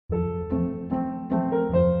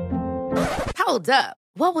Hold up.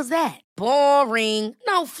 What was that? Boring.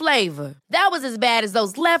 No flavor. That was as bad as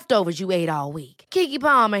those leftovers you ate all week. Keke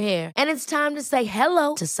Palmer here. And it's time to say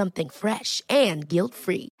hello to something fresh and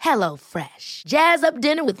guilt-free. Hello Fresh. Jazz up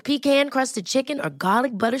dinner with pecan-crusted chicken or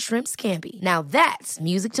garlic butter shrimp scampi. Now that's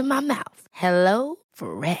music to my mouth. Hello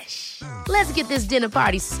Fresh. Let's get this dinner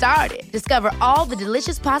party started. Discover all the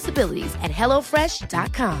delicious possibilities at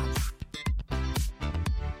hellofresh.com.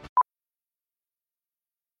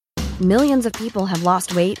 Millions of people have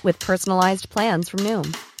lost weight with personalized plans from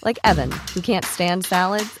Noom. Like Evan, who can't stand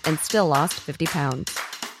salads and still lost 50 pounds.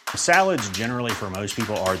 Salads generally for most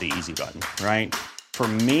people are the easy button, right? For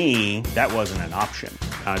me, that wasn't an option.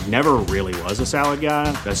 I never really was a salad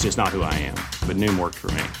guy. That's just not who I am. But Noom worked for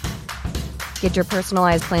me. Get your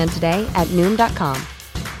personalized plan today at Noom.com.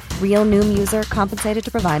 Real Noom user compensated to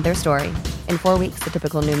provide their story. In 4 weeks, the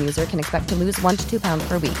typical Noom user can expect to lose 1 to 2 pounds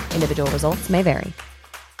per week. Individual results may vary.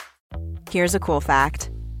 Here's a cool fact.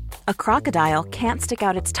 A crocodile can't stick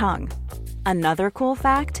out its tongue. Another cool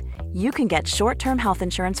fact, you can get short-term health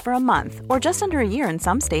insurance for a month or just under a year in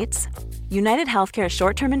some states. United Healthcare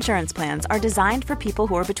short-term insurance plans are designed for people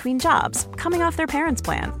who are between jobs, coming off their parents'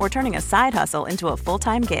 plan, or turning a side hustle into a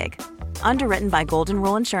full-time gig. Underwritten by Golden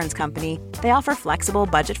Rule Insurance Company, they offer flexible,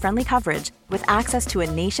 budget-friendly coverage with access to a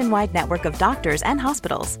nationwide network of doctors and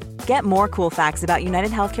hospitals. Get more cool facts about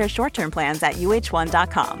United Healthcare short-term plans at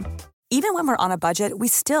uh1.com. Even when we're on a budget, we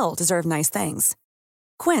still deserve nice things.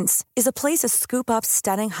 Quince is a place to scoop up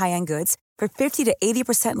stunning high-end goods for 50 to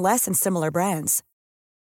 80% less than similar brands.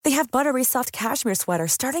 They have buttery soft cashmere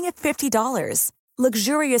sweaters starting at $50,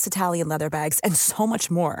 luxurious Italian leather bags, and so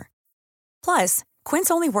much more. Plus,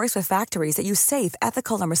 Quince only works with factories that use safe,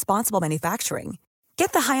 ethical, and responsible manufacturing.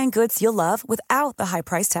 Get the high-end goods you'll love without the high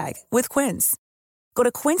price tag with Quince. Go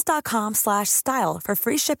to quince.com/style for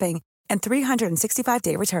free shipping and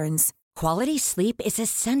 365-day returns. Quality sleep is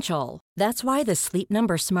essential. That's why the Sleep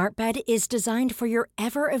Number Smart Bed is designed for your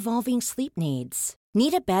ever-evolving sleep needs.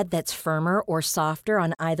 Need a bed that's firmer or softer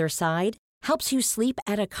on either side? Helps you sleep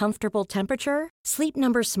at a comfortable temperature? Sleep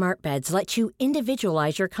Number Smart Beds let you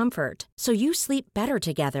individualize your comfort, so you sleep better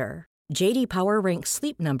together. J.D. Power ranks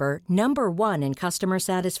Sleep Number number 1 in customer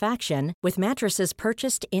satisfaction with mattresses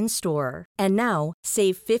purchased in-store. And now,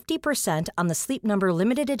 save 50% on the Sleep Number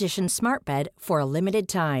Limited Edition Smart Bed for a limited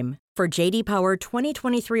time. For J.D. Power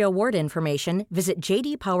 2023 award information, visit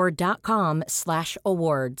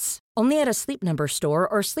jdpower.com/awards. Only at a Sleep Number store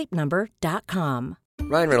or sleepnumber.com.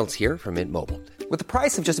 Ryan Reynolds here from Mint Mobile. With the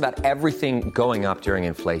price of just about everything going up during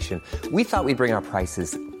inflation, we thought we'd bring our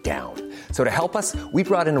prices down. So to help us, we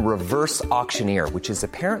brought in a reverse auctioneer, which is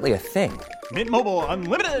apparently a thing. Mint Mobile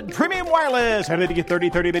Unlimited Premium Wireless. How to get 30,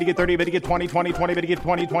 30, bit to get 30, bit to get 20, 20, 20, bit to get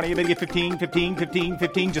 20, 20, bit to get 15, 15, 15,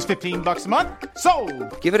 15, just $15 a month?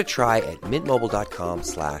 Sold! Give it a try at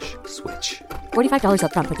mintmobile.com/switch. $45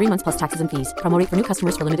 up front for 3 months plus taxes and fees. Promo rate for new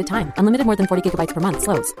customers for limited time. Unlimited more than 40 gigabytes per month.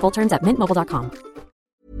 Slows full terms at mintmobile.com.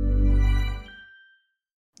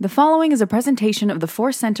 The following is a presentation of the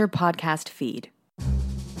Force Center podcast feed.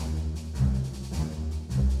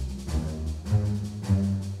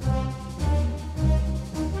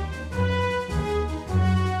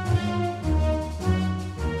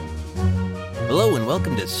 Hello and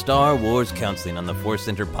welcome to Star Wars Counseling on the Force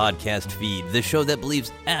Center podcast feed, the show that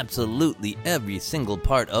believes absolutely every single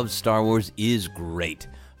part of Star Wars is great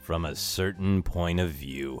from a certain point of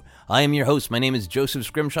view. I am your host. My name is Joseph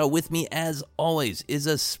Scrimshaw. With me, as always, is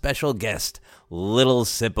a special guest, Little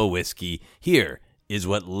Sip of Whiskey. Here is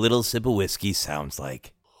what Little Sip of Whiskey sounds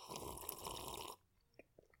like.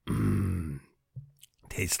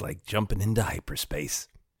 Tastes like jumping into hyperspace.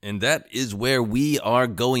 And that is where we are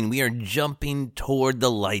going. We are jumping toward the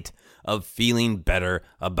light of feeling better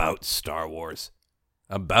about Star Wars.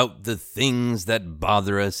 About the things that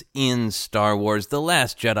bother us in Star Wars. The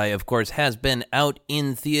Last Jedi, of course, has been out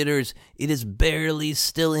in theaters. It is barely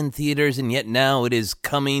still in theaters, and yet now it is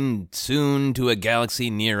coming soon to a galaxy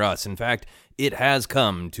near us. In fact, it has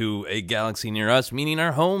come to a galaxy near us, meaning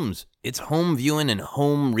our homes. It's home viewing and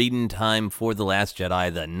home reading time for The Last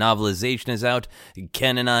Jedi. The novelization is out.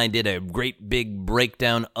 Ken and I did a great big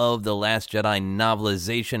breakdown of The Last Jedi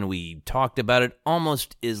novelization. We talked about it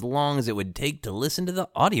almost as long as it would take to listen to the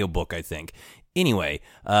audiobook, I think. Anyway,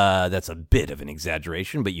 that's a bit of an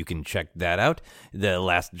exaggeration, but you can check that out. The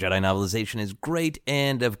Last Jedi novelization is great,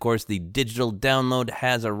 and of course the digital download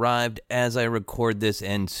has arrived as I record this,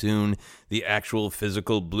 and soon the actual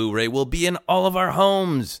physical Blu-ray will be in all of our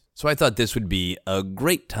homes. So I thought this would be a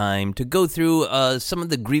great time to go through some of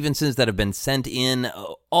the grievances that have been sent in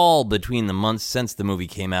all between the months since the movie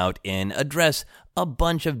came out and address a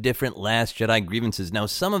bunch of different Last Jedi grievances. Now,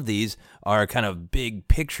 some of these are kind of big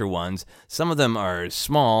picture ones. Some of them are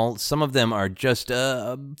small. Some of them are just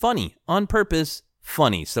funny, on purpose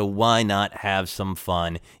funny. So why not have some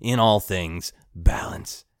fun in all things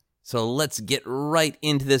balance? So let's get right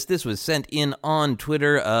into this. This was sent in on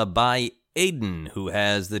Twitter by Aiden, who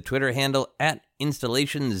has the Twitter handle at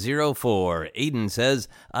Installation04. Aiden says,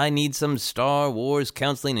 I need some Star Wars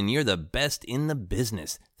counseling and you're the best in the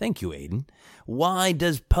business. Thank you, Aiden. Why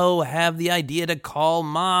does Poe have the idea to call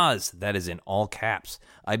Maz? That is in all caps.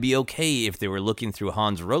 I'd be okay if they were looking through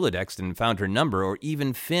Han's Rolodex and found her number, or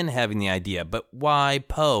even Finn having the idea, but why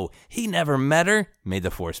Poe? He never met her. May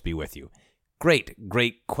the Force be with you.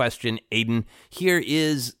 Great question, Aiden. Here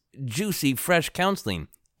is juicy, fresh counseling.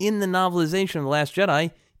 In the novelization of The Last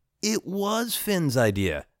Jedi, it was Finn's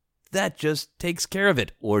idea. That just takes care of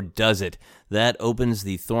it, or does it? That opens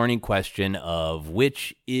the thorny question of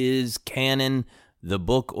which is canon, the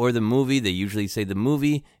book or the movie. They usually say the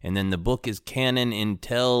movie, and then the book is canon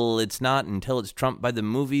until it's not, until it's trumped by the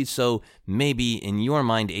movie. So maybe in your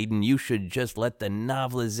mind, Aiden, you should just let the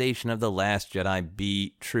novelization of The Last Jedi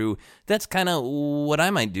be true. That's kind of what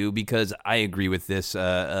I might do, because I agree with this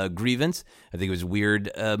grievance. I think it was a weird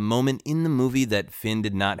moment in the movie that Finn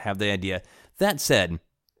did not have the idea. That said,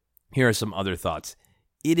 here are some other thoughts.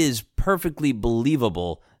 It is perfectly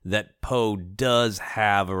believable that Poe does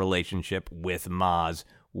have a relationship with Maz.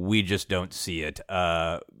 We just don't see it.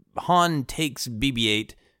 Han takes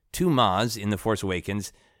BB-8 to Maz in The Force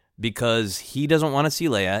Awakens because he doesn't want to see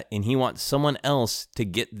Leia, and he wants someone else to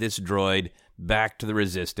get this droid back to the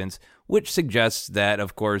Resistance, which suggests that,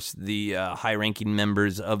 of course, the high-ranking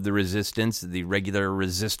members of the Resistance, the regular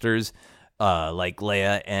resistors, like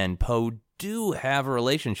Leia and Poe, do have a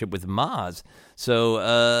relationship with Maz.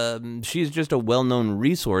 So she's just a well-known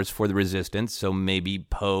resource for the Resistance, so maybe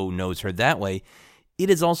Poe knows her that way. It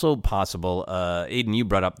is also possible, Aiden, you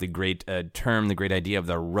brought up the great term, the great idea of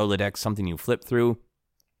the Rolodex, something you flip through.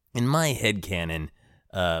 In my headcanon,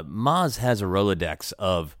 Maz has a Rolodex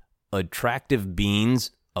of attractive beings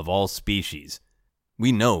of all species.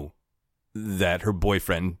 We know that her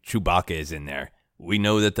boyfriend, Chewbacca, is in there. We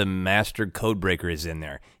know that the Master Codebreaker is in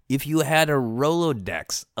there. If you had a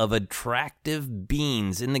Rolodex of attractive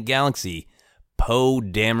beings in the galaxy, Poe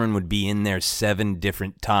Dameron would be in there 7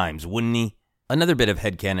 different times, wouldn't he? Another bit of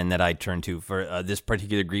headcanon that I turn to for this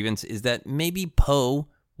particular grievance is that maybe Poe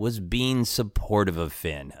was being supportive of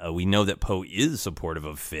Finn. We know that Poe is supportive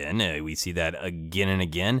of Finn. We see that again and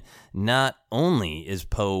again. Not only is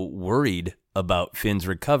Poe worried about Finn's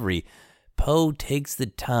recovery, Poe takes the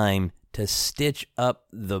time to stitch up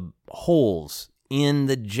the holes in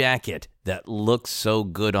the jacket that looks so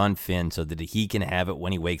good on Finn so that he can have it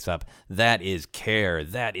when he wakes up. That is care.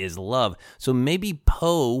 That is love. So maybe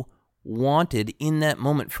Poe wanted in that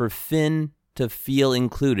moment for Finn to feel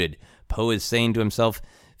included. Poe is saying to himself,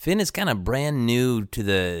 Finn is kind of brand new to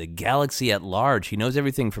the galaxy at large. He knows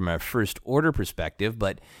everything from a First Order perspective,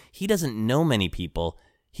 but he doesn't know many people.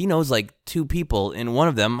 He knows like 2 people, and one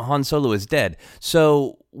of them, Han Solo, is dead.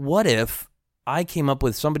 So what if I came up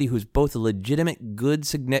with somebody who's both a legitimate good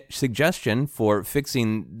suggestion for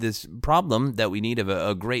fixing this problem that we need of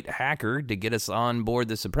a great hacker to get us on board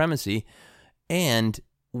the Supremacy, and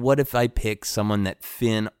what if I pick someone that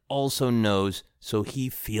Finn also knows so he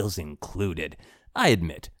feels included? I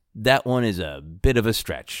admit, that one is a bit of a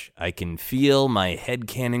stretch. I can feel my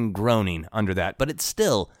headcanon groaning under that, but it's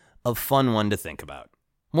still a fun one to think about.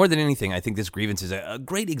 More than anything, I think this grievance is a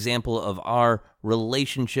great example of our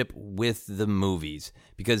relationship with the movies,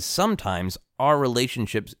 because sometimes our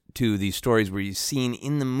relationships to these stories we've seen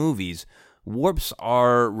in the movies warps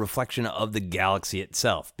our reflection of the galaxy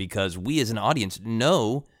itself, because we as an audience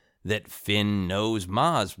know that Finn knows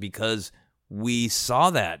Maz because we saw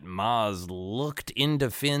that. Maz looked into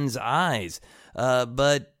Finn's eyes,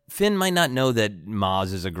 but Finn might not know that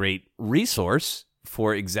Maz is a great resource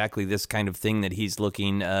for exactly this kind of thing that he's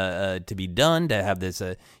looking to be done, to have this.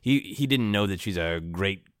 He didn't know that she's a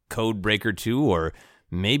great code breaker too, or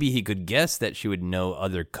maybe he could guess that she would know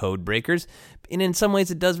other code breakers. And in some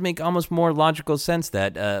ways, it does make almost more logical sense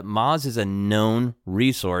that Maz is a known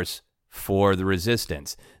resource for the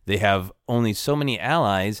Resistance. They have only so many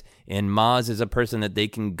allies, and Maz is a person that they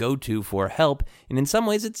can go to for help, and in some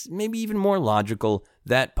ways it's maybe even more logical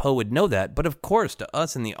that Poe would know that, but of course, to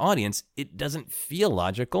us in the audience, it doesn't feel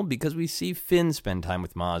logical because we see Finn spend time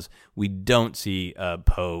with Maz. We don't see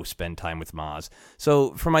Poe spend time with Maz.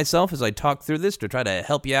 So for myself, as I talk through this to try to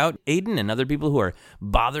help you out, Aiden and other people who are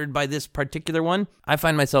bothered by this particular one, I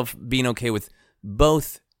find myself being okay with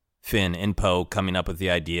both Finn and Poe coming up with the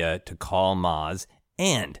idea to call Maz,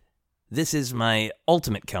 and this is my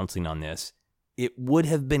ultimate counseling on this. It would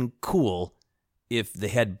have been cool if they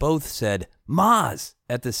had both said Maz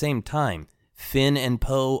at the same time. Finn and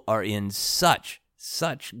Poe are in such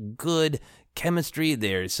good chemistry.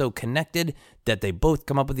 They're so connected that they both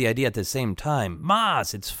come up with the idea at the same time.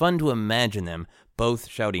 Maz! It's fun to imagine them both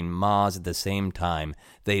shouting Maz at the same time.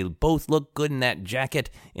 They both look good in that jacket,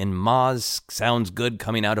 and Maz sounds good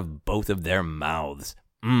coming out of both of their mouths.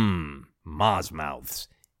 Maz mouths.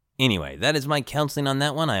 Anyway, that is my counseling on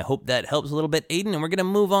that one. I hope that helps a little bit, Aiden, and we're going to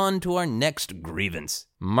move on to our next grievance.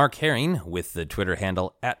 Mark Herring, with the Twitter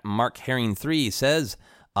handle @MarkHerring3, says,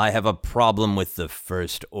 I have a problem with the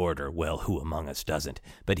First Order. Well, who among us doesn't?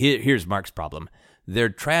 But here's Mark's problem. Their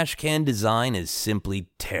trash can design is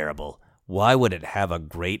simply terrible. Why would it have a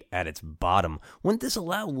grate at its bottom? Wouldn't this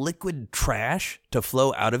allow liquid trash to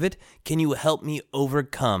flow out of it? Can you help me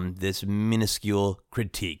overcome this minuscule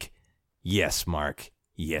critique? Yes, Mark.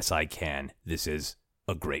 Yes, I can. This is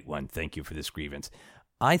a great one. Thank you for this grievance.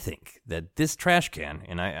 I think that this trash can,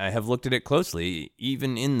 and I have looked at it closely,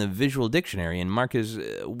 even in the visual dictionary, and Mark is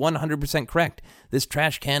 100% correct. This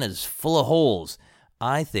trash can is full of holes.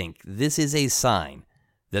 I think this is a sign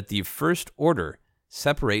that the First Order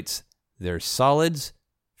separates their solids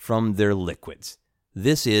from their liquids.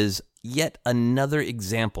 This is yet another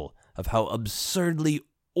example of how absurdly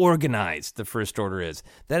organized the First Order is.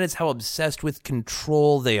 That is how obsessed with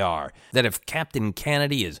control they are. That if Captain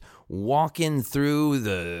Kennedy is walking through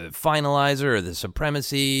the Finalizer or the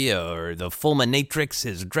Supremacy or the Fulminatrix,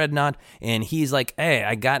 his dreadnought, and he's like, hey,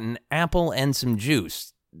 I got an apple and some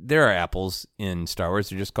juice. There are apples in Star Wars.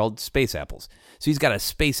 They're just called space apples. So he's got a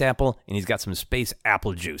space apple and he's got some space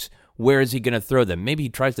apple juice. Where is he going to throw them? Maybe he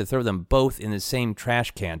tries to throw them both in the same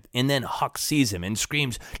trash can, and then Hux sees him and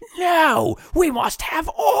screams, no, we must have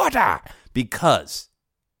order! Because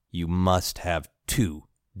you must have two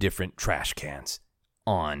different trash cans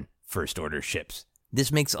on First Order ships.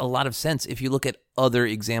 This makes a lot of sense if you look at other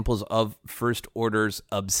examples of First Order's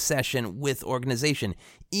obsession with organization.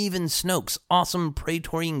 Even Snoke's awesome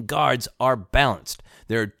Praetorian guards are balanced.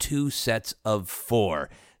 There are 2 sets of 4.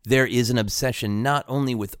 There is an obsession not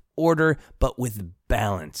only with order, but with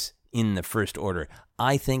balance in the First Order.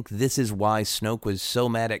 I think this is why Snoke was so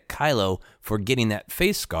mad at Kylo for getting that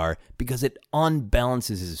face scar, because it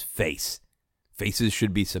unbalances his face. Faces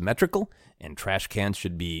should be symmetrical, and trash cans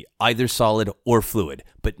should be either solid or fluid,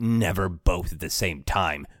 but never both at the same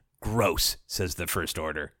time. Gross, says the First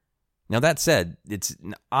Order. Now that said, it's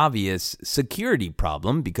an obvious security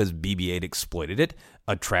problem because BB-8 exploited it.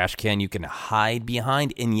 A trash can you can hide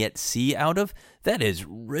behind and yet see out of? That is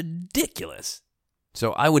ridiculous.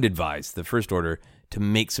 So I would advise the First Order to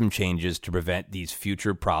make some changes to prevent these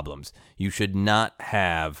future problems. You should not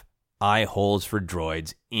have eye holes for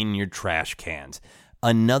droids in your trash cans.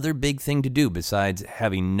 Another big thing to do besides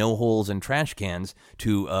having no holes in trash cans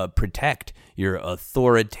to protect your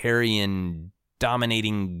authoritarian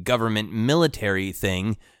dominating government military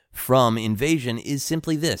thing from invasion is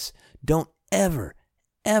simply this. Don't ever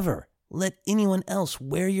let anyone else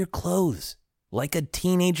wear your clothes. Like a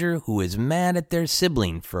teenager who is mad at their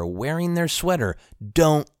sibling for wearing their sweater,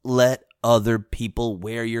 don't let other people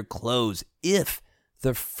wear your clothes. If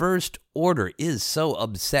the First Order is so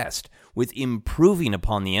obsessed with improving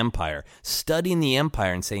upon the Empire, studying the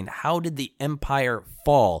Empire and saying, how did the Empire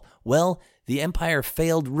fall? Well, the Empire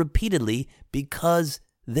failed repeatedly because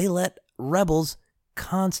they let rebels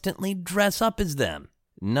constantly dress up as them.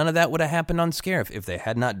 None of that would have happened on Scarif if they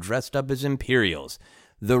had not dressed up as Imperials.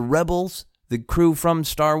 The rebels, the crew from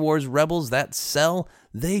Star Wars Rebels, that cell,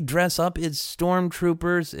 they dress up as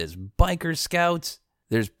stormtroopers, as biker scouts.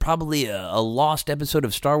 There's probably a lost episode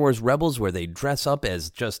of Star Wars Rebels where they dress up as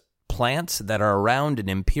just plants that are around an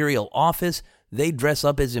Imperial office. They dress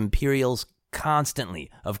up as Imperials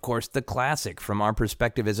constantly. Of course, the classic from our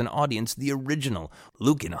perspective as an audience, the original.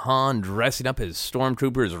 Luke and Han dressing up as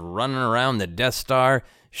stormtroopers, running around the Death Star,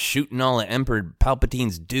 shooting all of Emperor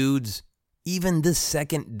Palpatine's dudes. Even the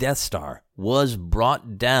second Death Star was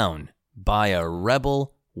brought down by a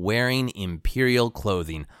rebel wearing Imperial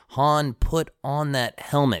clothing. Han put on that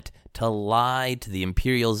helmet to lie to the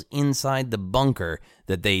Imperials inside the bunker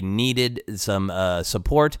that they needed some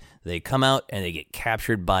support. They come out and they get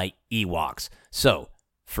captured by Ewoks. So,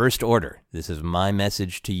 First Order, this is my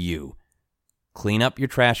message to you. Clean up your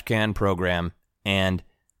trash can program and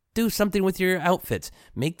do something with your outfits.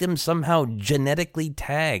 Make them somehow genetically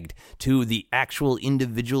tagged to the actual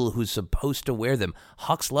individual who's supposed to wear them.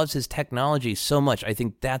 Hux loves his technology so much. I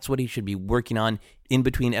think that's what he should be working on in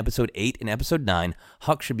between episode 8 and episode 9.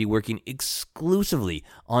 Hux should be working exclusively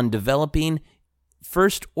on developing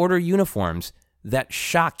First Order uniforms that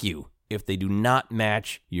shock you if they do not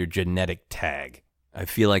match your genetic tag. I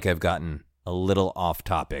feel like I've gotten a little off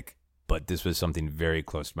topic, but this was something very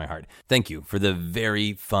close to my heart. Thank you for the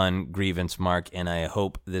very fun grievance, Mark, and I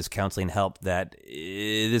hope this counseling helped.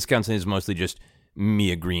 This counseling is mostly just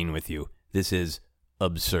me agreeing with you. This is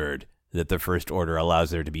absurd that the First Order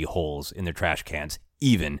allows there to be holes in their trash cans,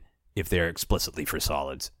 even if they're explicitly for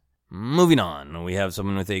solids. Moving on, we have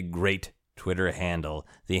someone with a great Twitter handle.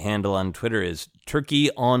 The handle on Twitter is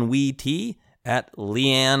TurkeyEnnuiT at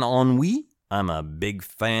Leanne Ennui. I'm a big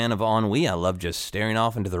fan of ennui. I love just staring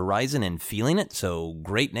off into the horizon and feeling it, so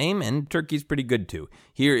great name, and Turkey's pretty good too.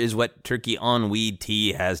 Here is what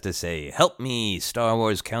TurkeyEnnuiT has to say. Help me, Star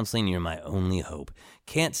Wars counseling, you're my only hope.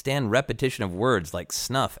 Can't stand repetition of words like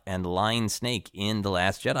snuff and lying snake in The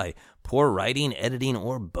Last Jedi. Poor writing, editing,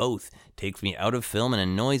 or both. Takes me out of film and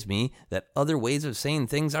annoys me that other ways of saying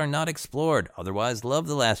things are not explored. Otherwise, love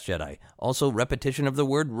The Last Jedi. Also, repetition of the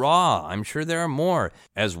word raw. I'm sure there are more.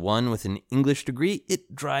 As one with an English degree,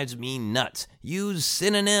 it drives me nuts. Use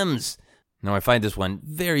synonyms. Now, I find this one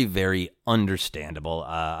very, very understandable.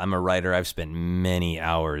 I'm a writer. I've spent many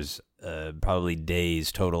hours, probably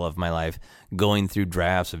days total of my life, going through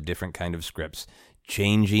drafts of different kind of scripts,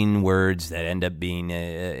 changing words that end up being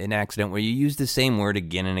an accident where you use the same word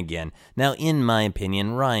again and again. Now, in my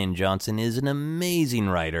opinion, Rian Johnson is an amazing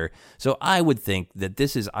writer, so I would think that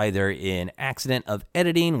this is either an accident of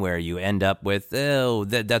editing where you end up with,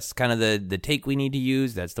 that's kind of the take we need to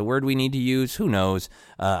use, that's the word we need to use, who knows.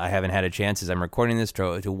 I haven't had a chance as I'm recording this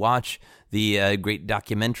to watch the great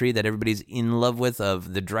documentary that everybody's in love with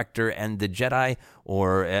of the director and the Jedi,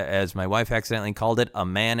 or as my wife accidentally called it, A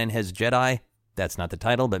Man and His Jedi. That's not the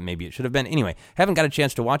title, but maybe it should have been. Anyway, haven't got a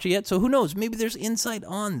chance to watch it yet, so who knows? Maybe there's insight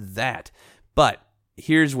on that. But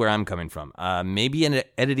here's where I'm coming from. Maybe an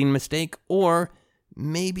editing mistake, or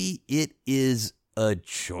maybe it is a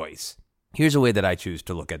choice. Here's a way that I choose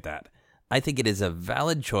to look at that. I think it is a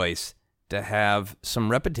valid choice to have some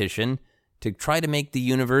repetition to try to make the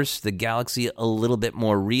universe, the galaxy, a little bit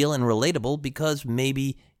more real and relatable, because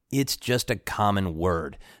maybe it's just a common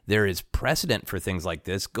word. There is precedent for things like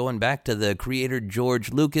this. Going back to the creator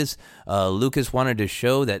George Lucas, Lucas wanted to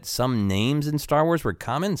show that some names in Star Wars were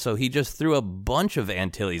common, so he just threw a bunch of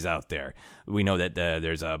Antilles out there. We know that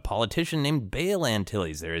there's a politician named Bail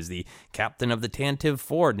Antilles. There is the captain of the Tantive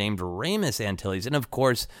 4 named Ramus Antilles. And, of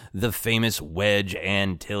course, the famous Wedge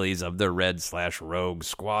Antilles of the Red/Rogue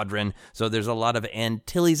Squadron. So there's a lot of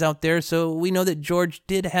Antilles out there. So we know that George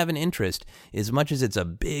did have an interest, as much as it's a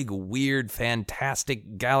big, weird,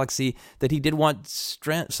 fantastic galaxy, that he did want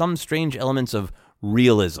some strange elements of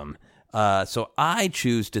realism. So I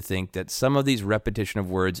choose to think that some of these repetition of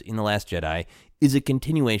words in The Last Jedi is a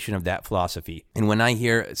continuation of that philosophy. And when I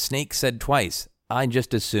hear Snake said twice, I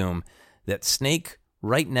just assume that Snake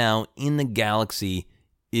right now in the galaxy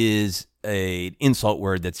is an insult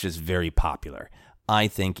word that's just very popular. I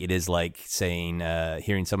think it is like saying,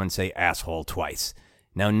 hearing someone say asshole twice.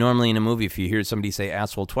 Now, normally in a movie, if you hear somebody say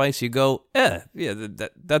asshole twice, you go,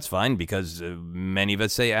 that's fine, because many of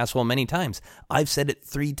us say asshole many times. I've said it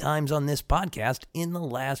 3 times on this podcast in the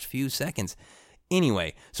last few seconds.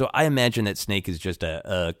 Anyway, so I imagine that snake is just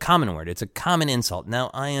a common word. It's a common insult.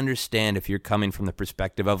 Now, I understand if you're coming from the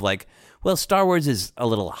perspective of like, well, Star Wars is a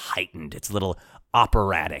little heightened. It's a little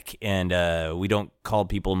operatic, and we don't call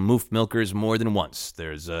people moof milkers more than once.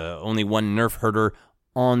 There's only one nerf herder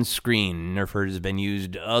on screen. Nerf herd has been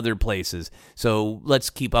used other places. So let's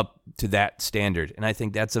keep up to that standard. And I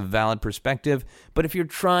think that's a valid perspective. But if you're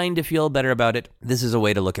trying to feel better about it, this is a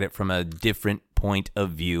way to look at it from a different point of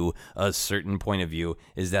view. A certain point of view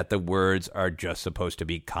is that the words are just supposed to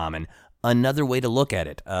be common. Another way to look at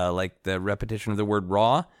it, like the repetition of the word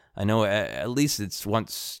raw. I know at least it's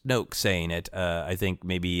once Snoke saying it. I think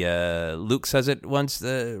maybe Luke says it once,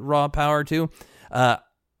 the raw power too.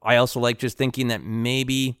 I also like just thinking that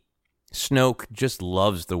maybe Snoke just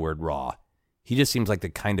loves the word raw. He just seems like the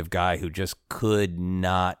kind of guy who just could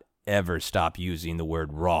not ever stop using the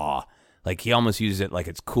word raw. Like, he almost uses it like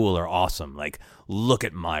it's cool or awesome. Like, look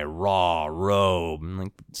at my raw robe. I'm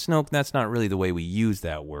like, Snoke, that's not really the way we use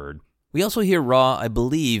that word. We also hear raw, I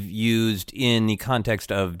believe, used in the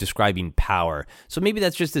context of describing power. So maybe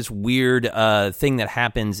that's just this weird thing that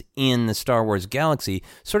happens in the Star Wars galaxy,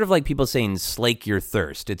 sort of like people saying slake your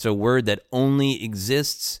thirst. It's a word that only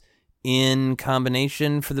exists in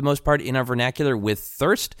combination, for the most part, in our vernacular with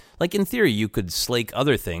thirst. Like, in theory, you could slake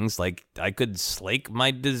other things, like I could slake my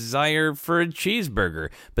desire for a cheeseburger,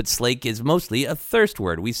 but slake is mostly a thirst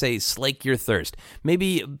word. We say slake your thirst.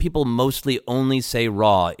 Maybe people mostly only say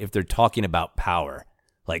raw if they're talking about power.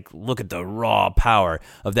 Like, look at the raw power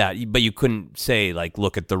of that. But you couldn't say, like,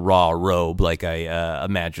 look at the raw robe, like I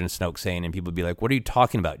imagine Snoke saying, and people would be like, what are you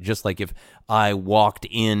talking about? Just like if I walked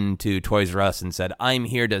into Toys R Us and said, I'm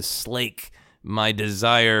here to slake my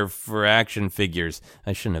desire for action figures.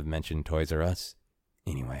 I shouldn't have mentioned Toys R Us.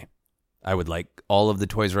 Anyway, I would like all of the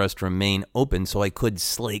Toys R Us to remain open so I could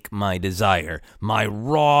slake my desire, my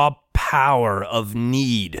raw power of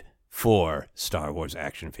need for Star Wars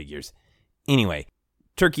action figures. Anyway,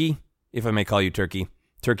 Turkey, if I may call you Turkey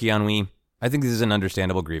Ennui, I think this is an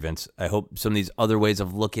understandable grievance. I hope some of these other ways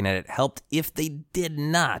of looking at it helped. If they did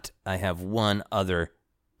not, I have one other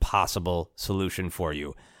possible solution for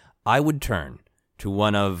you. I would turn to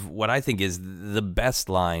one of what I think is the best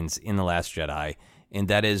lines in The Last Jedi, and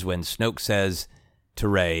that is when Snoke says to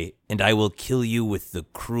Rey, "And I will kill you with the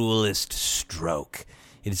cruelest stroke."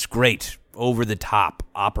 It's great, over-the-top,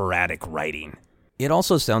 operatic writing. It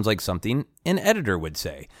also sounds like something an editor would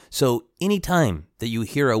say. So anytime that you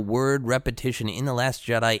hear a word repetition in The Last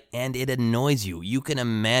Jedi and it annoys you, you can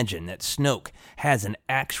imagine that Snoke has an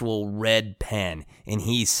actual red pen, and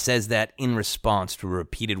he says that in response to a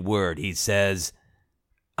repeated word. He says,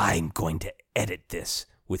 "I'm going to edit this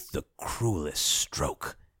with the cruelest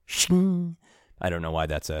stroke." Shing. I don't know why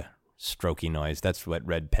that's a strokey noise. That's what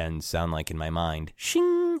red pens sound like in my mind.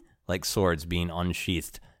 Shing. Like swords being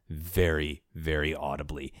unsheathed. Very, very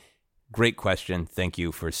audibly. Great question. Thank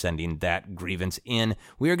you for sending that grievance in.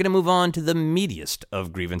 We are going to move on to the meatiest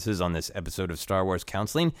of grievances on this episode of Star Wars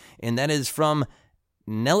Counseling, and that is from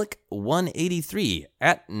Nellick183,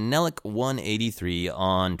 at Nellick183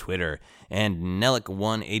 on Twitter. And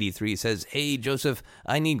Nellick183 says, "Hey, Joseph,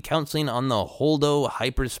 I need counseling on the Holdo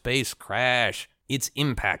hyperspace crash, its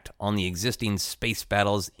impact on the existing space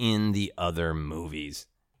battles in the other movies."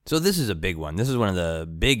 So this is a big one. This is one of the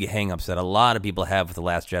big hangups that a lot of people have with The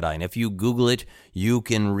Last Jedi. And if you Google it, you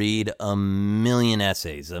can read a million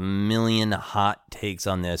essays, a million hot takes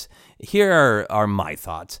on this. Here are my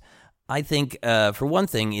thoughts. I think, for one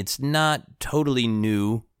thing, it's not totally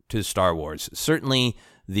new to Star Wars. Certainly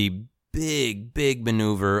the big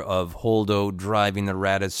maneuver of Holdo driving the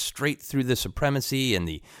Raddus straight through the Supremacy and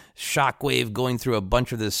the shockwave going through a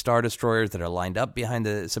bunch of the Star Destroyers that are lined up behind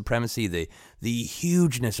the Supremacy, the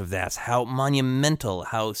hugeness of that, how monumental,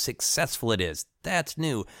 how successful it is. That's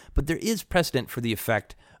new. But there is precedent for the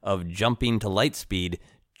effect of jumping to light speed,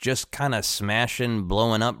 just kind of smashing,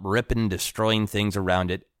 blowing up, ripping, destroying things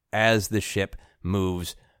around it as the ship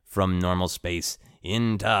moves from normal space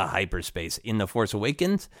into hyperspace. In The Force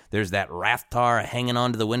Awakens, there's that Rathtar hanging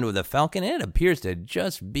onto the window of the Falcon, and it appears to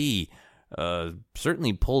just be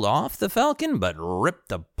certainly pulled off the Falcon, but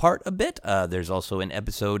ripped apart a bit. There's also an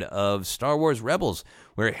episode of Star Wars Rebels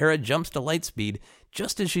where Hera jumps to light speed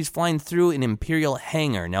just as she's flying through an Imperial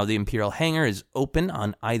hangar. Now, the Imperial hangar is open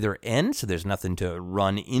on either end, so there's nothing to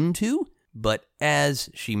run into, but as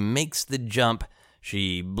she makes the jump,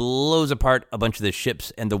 she blows apart a bunch of the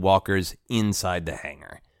ships and the walkers inside the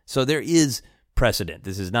hangar. So there is precedent.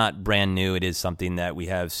 This is not brand new. It is something that we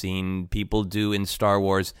have seen people do in Star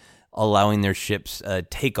Wars, allowing their ships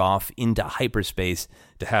take off into hyperspace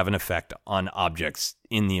to have an effect on objects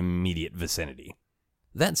in the immediate vicinity.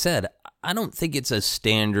 That said, I don't think it's a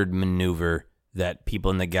standard maneuver that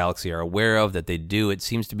people in the galaxy are aware of, that they do. It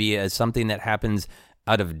seems to be something that happens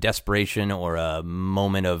out of desperation or a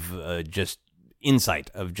moment of just insight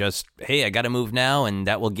of just, hey, I got to move now, and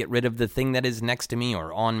that will get rid of the thing that is next to me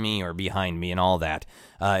or on me or behind me and all that.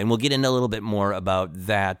 And we'll get into a little bit more about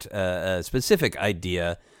that specific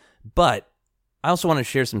idea. But I also want to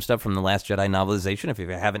share some stuff from the Last Jedi novelization if you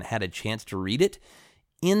haven't had a chance to read it.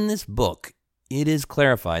 In this book, it is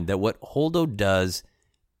clarified that what Holdo does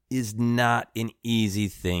is not an easy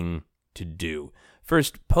thing to do.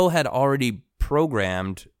 First, Poe had already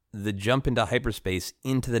programmed the jump into hyperspace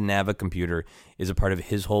into the Nava computer is a part of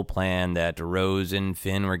his whole plan, that Rose and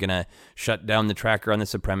Finn were going to shut down the tracker on the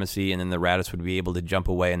Supremacy, and then the Raddus would be able to jump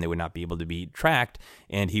away and they would not be able to be tracked.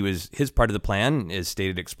 And his part of the plan, is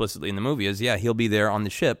stated explicitly in the movie, is, he'll be there on the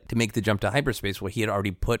ship to make the jump to hyperspace. Well, he had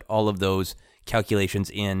already put all of those calculations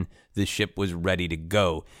in. The ship was ready to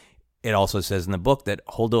go. It also says in the book that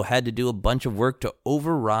Holdo had to do a bunch of work to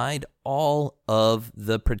override all of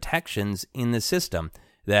the protections in the system.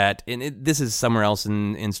 This is somewhere else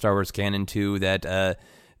in Star Wars canon too, that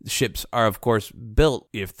ships are, of course, built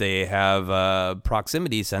if they have a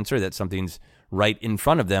proximity sensor that something's right in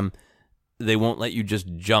front of them. They won't let you just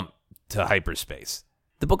jump to hyperspace.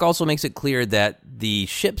 The book also makes it clear that the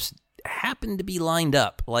ships happen to be lined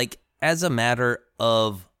up, like as a matter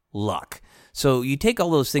of luck. So you take all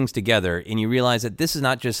those things together and you realize that this is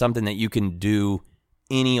not just something that you can do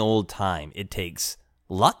any old time. It takes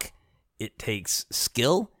luck, it takes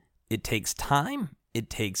skill, it takes time, it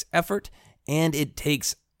takes effort, and it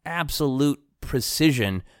takes absolute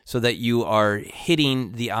precision so that you are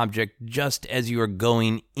hitting the object just as you are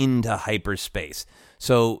going into hyperspace.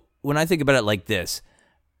 So when I think about it like this,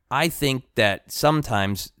 I think that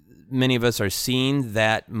sometimes many of us are seeing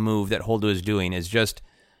that move that Holdo is doing as just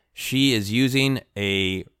she is using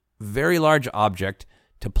a very large object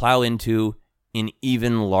to plow into an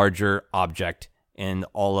even larger object and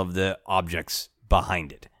all of the objects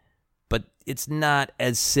behind it. But it's not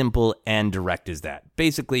as simple and direct as that.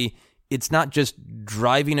 Basically, it's not just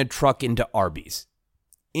driving a truck into Arby's.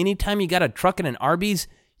 Anytime you got a truck and an Arby's,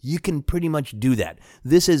 you can pretty much do that.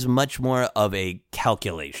 This is much more of a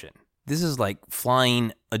calculation. This is like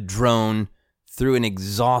flying a drone through an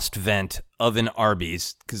exhaust vent of an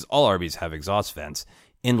Arby's, because all Arby's have exhaust vents,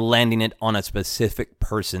 and landing it on a specific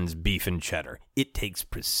person's beef and cheddar. It takes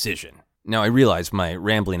precision. Now, I realize my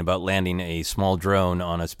rambling about landing a small drone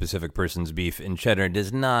on a specific person's beef and cheddar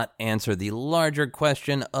does not answer the larger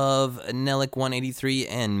question of Nellic 183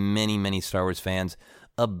 and many, many Star Wars fans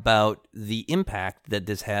about the impact that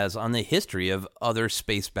this has on the history of other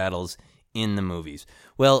space battles in the movies.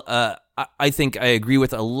 Well, I think I agree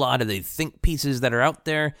with a lot of the think pieces that are out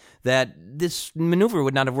there that this maneuver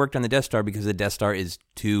would not have worked on the Death Star because the Death Star is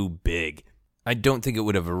too big. I don't think it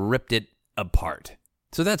would have ripped it apart.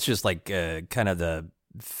 So that's just like kind of the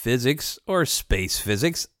physics or space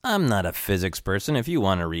physics. I'm not a physics person. If you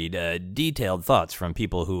want to read detailed thoughts from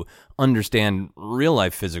people who understand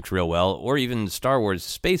real-life physics real well, or even Star Wars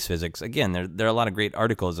space physics, again, there are a lot of great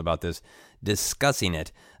articles about this discussing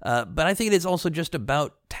it. But I think it is also just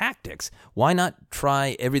about tactics. Why not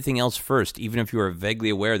try everything else first, even if you are vaguely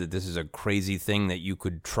aware that this is a crazy thing that you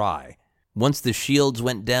could try? Once the shields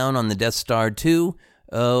went down on the Death Star 2,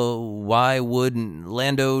 why wouldn't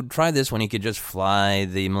Lando try this when he could just fly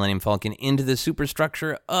the Millennium Falcon into the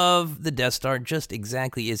superstructure of the Death Star just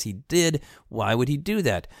exactly as he did? Why would he do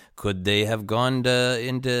that? Could they have gone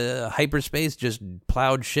into hyperspace, just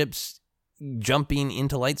plowed ships jumping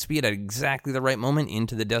into light speed at exactly the right moment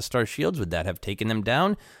into the Death Star shields? Would that have taken them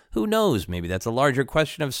down? Who knows? Maybe that's a larger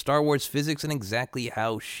question of Star Wars physics and exactly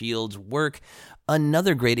how shields work.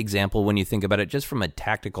 Another great example, when you think about it just from a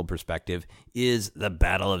tactical perspective, is the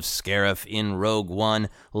Battle of Scarif in Rogue One,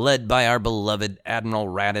 led by our beloved Admiral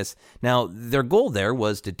Raddus. Now, their goal there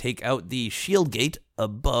was to take out the shield gate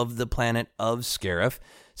above the planet of Scarif.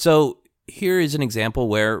 So here is an example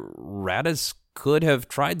where Raddus could have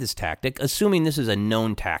tried this tactic, assuming this is a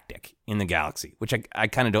known tactic in the galaxy, which I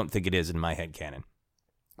kind of don't think it is in my headcanon.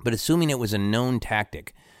 But assuming it was a known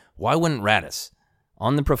tactic, why wouldn't Raddus,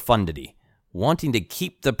 on the Profundity, wanting to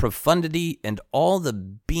keep the Profundity and all the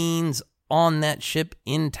beings on that ship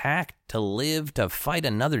intact to live to fight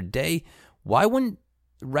another day, why wouldn't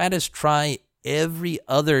Raddus try every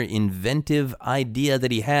other inventive idea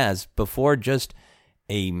that he has before just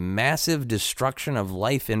a massive destruction of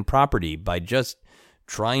life and property by just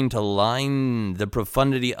trying to line the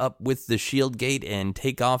Profundity up with the shield gate and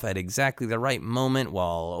take off at exactly the right moment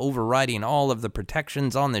while overriding all of the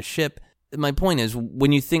protections on the ship? My point is,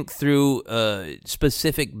 when you think through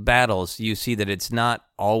specific battles, you see that it's not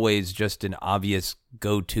always just an obvious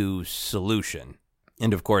go-to solution.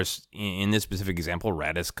 And of course, in this specific example,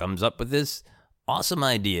 Raddus comes up with this awesome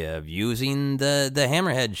idea of using the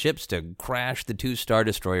Hammerhead ships to crash the two Star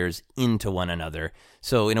Destroyers into one another.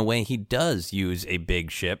 So in a way, he does use a big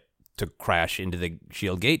ship to crash into the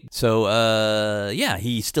shield gate. So yeah,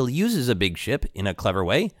 he still uses a big ship in a clever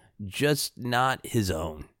way, just not his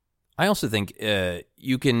own. I also think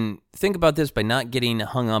you can think about this by not getting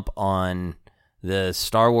hung up on the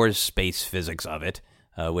Star Wars space physics of it,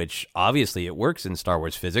 which obviously it works in Star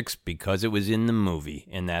Wars physics because it was in the movie,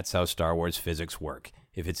 and that's how Star Wars physics work.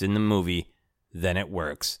 If it's in the movie, then it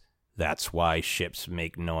works. That's why ships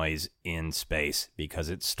make noise in space, because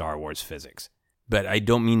it's Star Wars physics. But I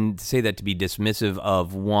don't mean to say that to be dismissive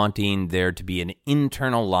of wanting there to be an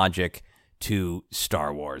internal logic to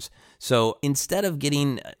Star Wars. So instead of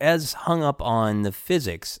getting as hung up on the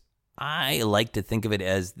physics, I like to think of it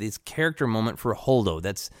as this character moment for Holdo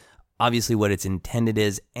that's obviously what its intended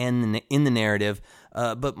is and in the narrative.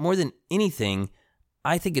 But more than anything,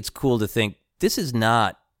 I think it's cool to think this is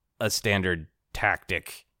not a standard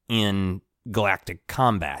tactic in galactic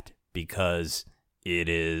combat because it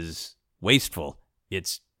is wasteful.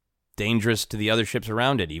 It's dangerous to the other ships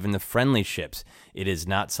around it, even the friendly ships. It is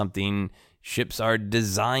not something ships are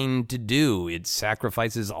designed to do. It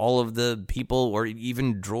sacrifices all of the people or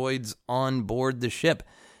even droids on board the ship.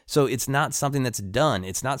 So it's not something that's done.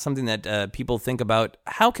 It's not something that people think about,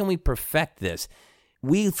 how can we perfect this?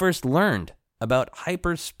 We first learned about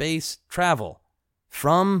hyperspace travel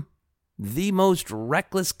from the most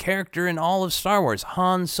reckless character in all of Star Wars,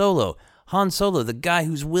 Han Solo. Han Solo, the guy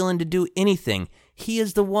who's willing to do anything. He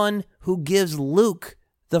is the one who gives Luke,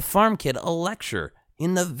 the farm kid, a lecture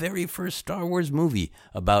in the very first Star Wars movie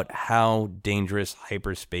about how dangerous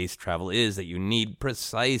hyperspace travel is, that you need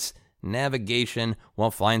precise navigation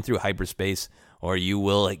while flying through hyperspace, or you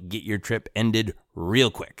will get your trip ended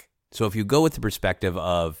real quick. So if you go with the perspective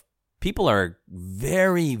of people are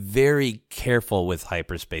very, very careful with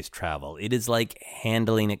hyperspace travel, it is like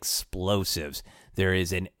handling explosives. There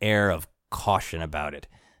is an air of caution about it.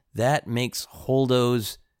 That makes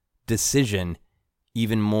Holdo's decision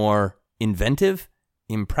even more inventive,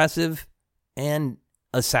 impressive, and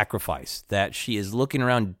a sacrifice, that she is looking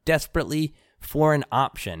around desperately for an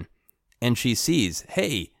option, and she sees,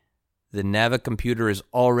 hey, the Navicomputer is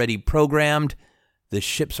already programmed, the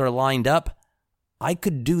ships are lined up, I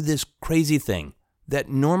could do this crazy thing that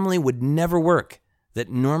normally would never work, that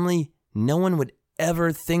normally no one would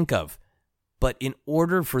ever think of, but in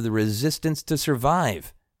order for the Resistance to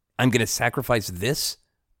survive, I'm going to sacrifice this,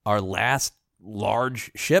 our last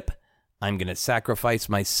large ship. I'm going to sacrifice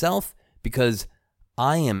myself because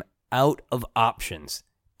I am out of options.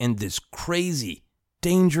 And this crazy,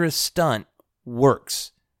 dangerous stunt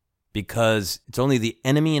works because it's only the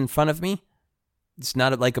enemy in front of me. It's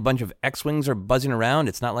not like a bunch of X-Wings are buzzing around.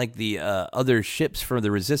 It's not like the other ships for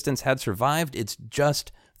the Resistance had survived. It's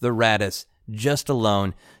just the Raddus, just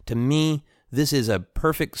alone. To me, this is a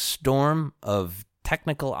perfect storm of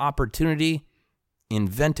technical opportunity,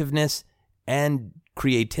 inventiveness, and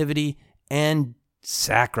creativity, and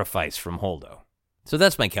sacrifice from Holdo. So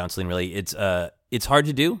that's my counseling, really. It's hard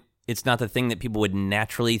to do. It's not the thing that people would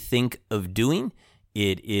naturally think of doing.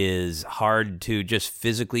 It is hard to just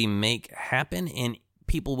physically make happen, and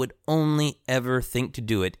people would only ever think to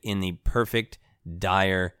do it in the perfect,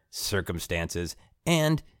 dire circumstances,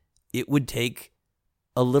 and it would take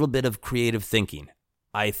a little bit of creative thinking.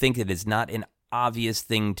 I think it is not an obvious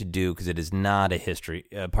thing to do because it is not a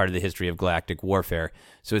part of the history of galactic warfare.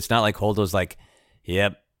 So it's not like Holdo's like,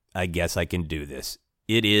 yep, I guess I can do this.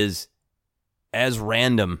 It is as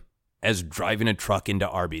random as driving a truck into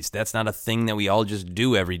Arby's. That's not a thing that we all just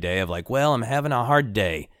do every day of like, well, I'm having a hard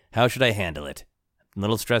day. How should I handle it? I'm a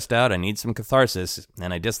little stressed out. I need some catharsis,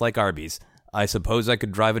 and I dislike Arby's. I suppose I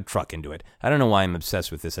could drive a truck into it. I don't know why I'm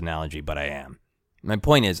obsessed with this analogy, but I am. My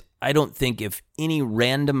point is, I don't think if any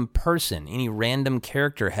random person, any random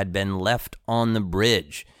character had been left on the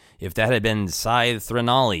bridge, if that had been Scythe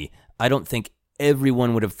Threnali, I don't think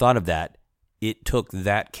everyone would have thought of that. It took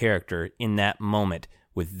that character in that moment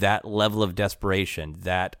with that level of desperation,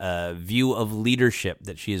 that view of leadership,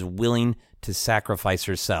 that she is willing to sacrifice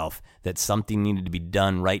herself, that something needed to be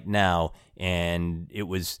done right now, and it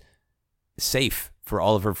was safe for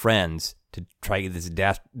all of her friends to try this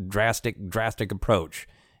drastic approach,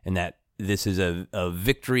 and that this is a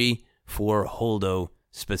victory for Holdo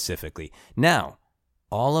specifically. Now,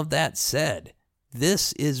 all of that said,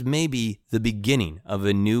 this is maybe the beginning of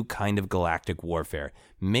a new kind of galactic warfare.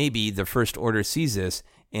 Maybe the First Order sees this,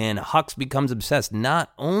 and Hux becomes obsessed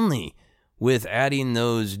not only with adding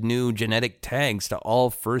those new genetic tags to all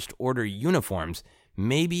First Order uniforms.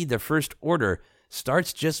 Maybe the First Order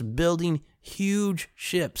starts just building huge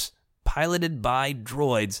ships piloted by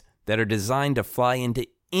droids that are designed to fly into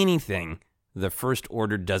anything the First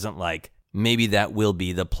Order doesn't like. Maybe that will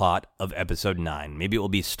be the plot of Episode 9. Maybe it will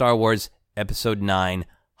be Star Wars Episode 9,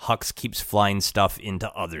 Hux keeps flying stuff into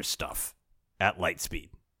other stuff at light speed.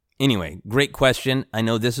 Anyway, great question. I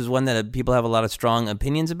know this is one that people have a lot of strong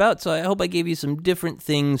opinions about, so I hope I gave you some different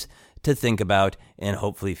things to think about and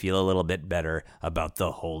hopefully feel a little bit better about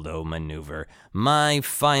the Holdo maneuver. My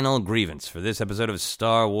final grievance for this episode of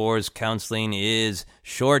Star Wars Counseling is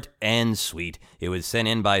short and sweet. It was sent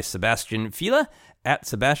in by Sebastian Fila at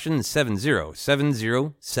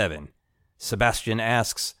Sebastian70707. Sebastian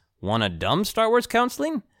asks, want a dumb Star Wars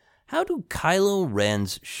counseling? How do Kylo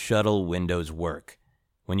Ren's shuttle windows work?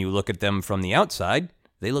 When you look at them from the outside,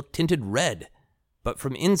 they look tinted red, but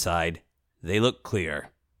from inside, they look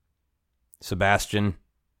clear. Sebastian,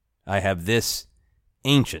 I have this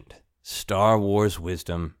ancient Star Wars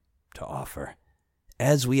wisdom to offer.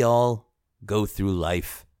 As we all go through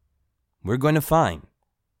life, we're going to find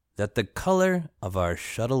that the color of our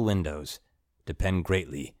shuttle windows depend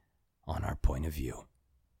greatly on our point of view.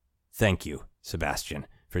 Thank you, Sebastian,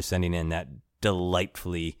 for sending in that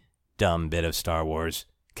delightfully dumb bit of Star Wars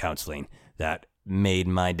counseling that made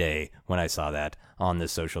my day when I saw that on the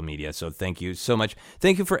social media. So thank you so much.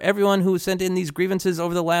 Thank you for everyone who sent in these grievances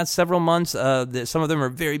over the last several months. Some of them are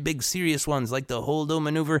very big, serious ones, like the Holdo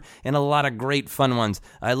maneuver, and a lot of great fun ones.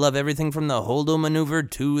 I love everything from the Holdo maneuver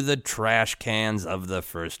to the trash cans of the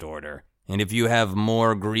First Order. And if you have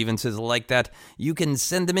more grievances like that, you can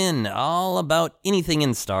send them in all about anything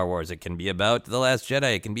in Star Wars. It can be about The Last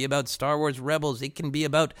Jedi. It can be about Star Wars Rebels. It can be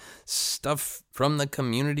about stuff from the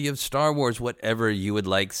community of Star Wars. Whatever you would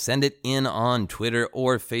like, send it in on Twitter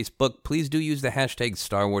or Facebook. Please do use the hashtag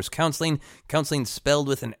Star Wars Counseling. Counseling spelled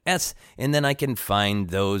with an S, and then I can find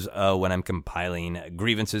those when I'm compiling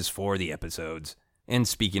grievances for the episodes. And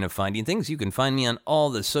speaking of finding things, you can find me on all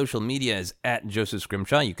the social media as @Joseph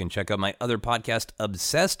Scrimshaw. You can check out my other podcast,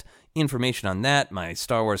 Obsessed. Information on that, my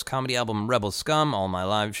Star Wars comedy album, Rebel Scum, all my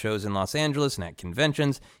live shows in Los Angeles and at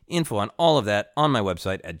conventions. Info on all of that on my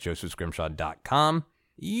website at josephscrimshaw.com.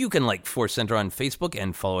 You can like Force Center on Facebook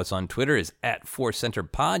and follow us on Twitter as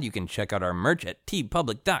 @ForceCenterPod. You can check out our merch at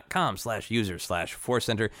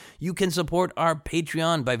tpublic.com/user/ForceCenter. You can support our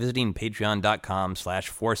Patreon by visiting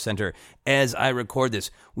patreon.com/ForceCenter. As I record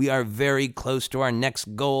this, we are very close to our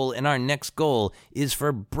next goal, and our next goal is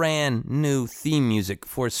for brand new theme music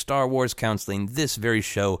for Star Wars Counseling, this very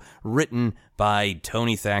show, written by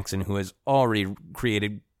Tony Thaxton, who has already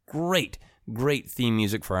created great theme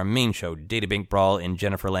music for our main show, Databank Brawl, and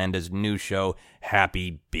Jennifer Landa's new show,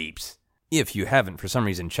 Happy Beeps. If you haven't, for some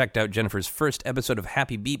reason, checked out Jennifer's first episode of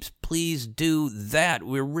Happy Beeps, please do that.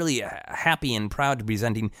 We're really happy and proud to be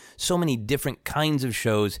presenting so many different kinds of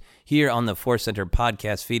shows here on the Force Center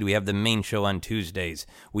podcast feed. We have the main show on Tuesdays.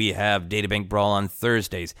 We have Databank Brawl on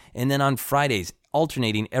Thursdays. And then on Fridays,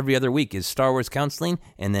 alternating every other week, is Star Wars Counseling,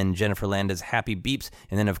 and then Jennifer Landa's Happy Beeps.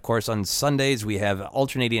 And then, of course, on Sundays, we have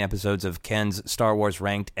alternating episodes of Ken's Star Wars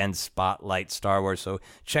Ranked and Spotlight Star Wars. So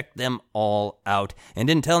check them all out. And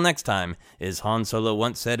until next time, as Han Solo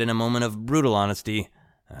once said in a moment of brutal honesty,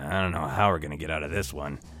 I don't know how we're going to get out of this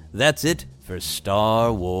one. That's it for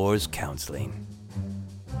Star Wars Counseling.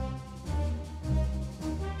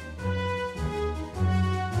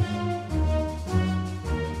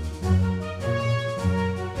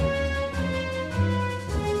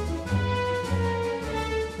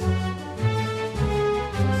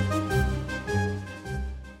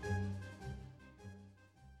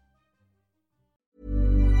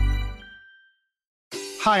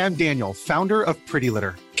 Hi, I'm Daniel, founder of Pretty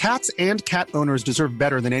Litter. Cats and cat owners deserve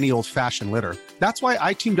better than any old-fashioned litter. That's why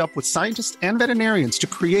I teamed up with scientists and veterinarians to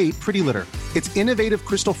create Pretty Litter. Its innovative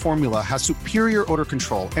crystal formula has superior odor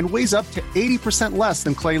control and weighs up to 80% less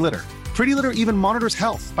than clay litter. Pretty Litter even monitors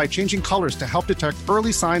health by changing colors to help detect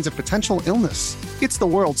early signs of potential illness. It's the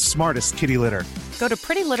world's smartest kitty litter. Go to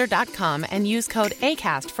prettylitter.com and use code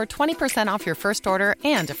ACAST for 20% off your first order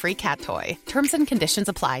and a free cat toy. Terms and conditions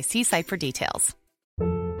apply. See site for details.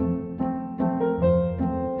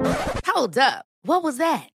 Hold up. What was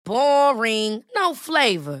that? Boring. No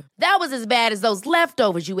flavor. That was as bad as those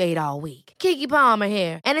leftovers you ate all week. Keke Palmer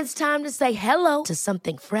here, and it's time to say hello to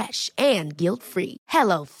something fresh and guilt-free.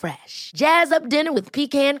 HelloFresh. Jazz up dinner with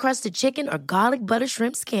pecan-crusted chicken or garlic butter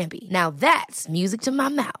shrimp scampi. Now that's music to my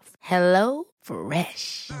mouth.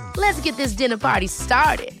 HelloFresh. Let's get this dinner party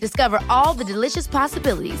started. Discover all the delicious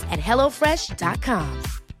possibilities at HelloFresh.com.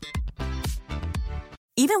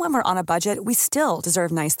 Even when we're on a budget, we still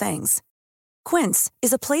deserve nice things. Quince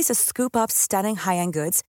is a place to scoop up stunning high-end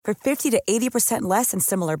goods for 50 to 80% less than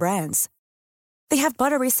similar brands. They have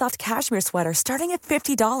buttery soft cashmere sweaters starting at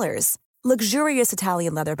 $50, luxurious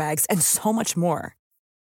Italian leather bags, and so much more.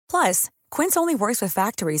 Plus, Quince only works with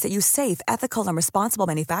factories that use safe, ethical, and responsible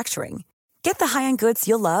manufacturing. Get the high-end goods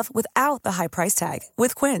you'll love without the high price tag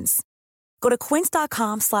with Quince. Go to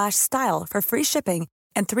quince.com/style for free shipping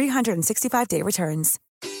and 365-day returns.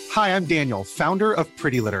 Hi, I'm Daniel, founder of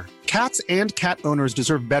Pretty Litter. Cats and cat owners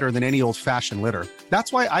deserve better than any old-fashioned litter.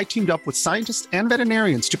 That's why I teamed up with scientists and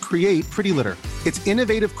veterinarians to create Pretty Litter. Its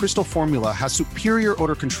innovative crystal formula has superior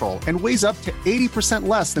odor control and weighs up to 80%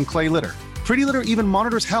 less than clay litter. Pretty Litter even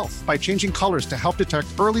monitors health by changing colors to help detect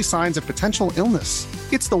early signs of potential illness.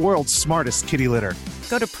 It's the world's smartest kitty litter.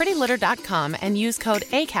 Go to prettylitter.com and use code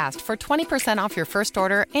ACAST for 20% off your first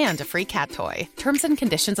order and a free cat toy. Terms and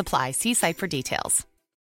conditions apply. See site for details.